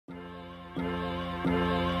I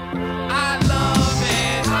love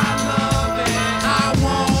it, I love it, I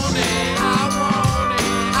want it, I want it,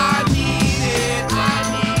 I need it, I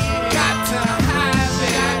need it, got to have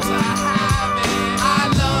it, got to have it. I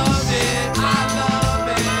love it, I love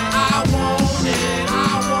it, I want it,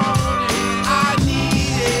 I want it, I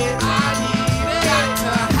need it, I need it, got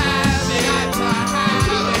to have it, got to have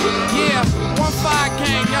it. Yeah, 1-5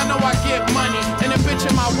 gang, y'all know I get money, and a bitch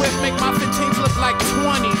in my whip make my 15s look like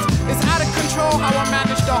 20s. It's out of control how I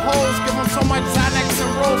manage the hoes. Give them so much Xanax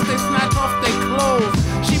and rolls, they snatch off their clothes.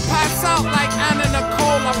 She pass out like Anna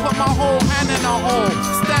Nicole. I put my whole hand in a hole.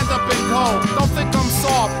 Stand up and go. Don't think I'm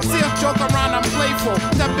soft. See us joke around, I'm playful.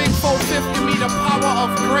 That big 450 give me the power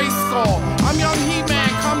of Grayskull. I'm Young He-Man,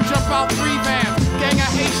 come jump out 3 vans. Gang of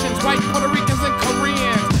Haitians, white Puerto Ricans and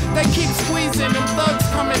Koreans. They keep squeezing, them thugs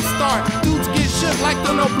come and start. Dudes get shook like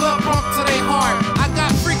the no blood pump to their heart. I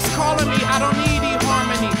got freaks calling me, I don't need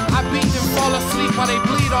eHarmony. I beat them, fall asleep while they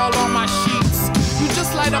bleed all on my sheets. You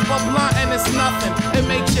just light up a blunt and it's nothing. It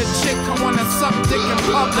makes your chick come wanna suck dick in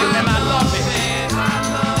public, and I love it. I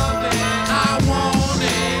love it, I want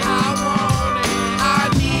it, I want it,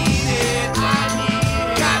 I need it, I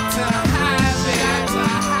need it, got to have it, got to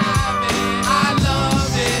have it. I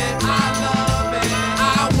love it, I love it,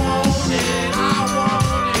 I want it, I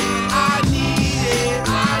want it, I need it,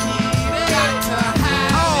 I need it, got to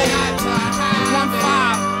have it, got to have it.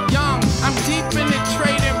 1-5, young, I'm deep in the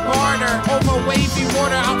trade and barter over wavy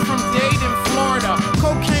water out from Dade in Florida.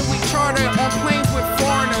 Cocaine we charter on planes with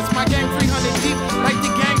foreigners. My gang 300 deep like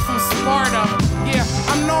the gang from Sparta. Yeah,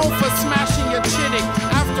 I'm known for smashing your chittick.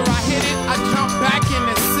 After I hit it, I jump back in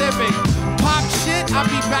the Civic. Pop shit, I'll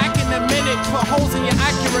be back in a minute. Put holes in your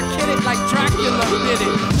Acura, kid it like Dracula did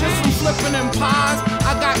it. Just from flipping them pies,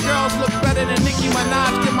 I got girls look better than Nicki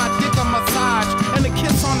Minaj. Give my dick a massage and a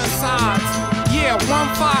kiss on the sides. Yeah,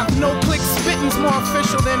 1-5, no click, spitting's more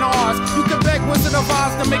official than ours. You can beg Wizard of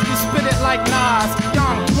Oz to make you spit it like Nas.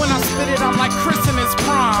 Young, when I spit it, I'm like Chris in his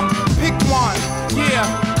prime. Pick one, yeah,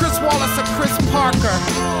 Chris Wallace or Chris Parker.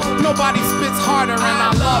 Nobody spits harder and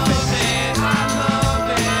I love it.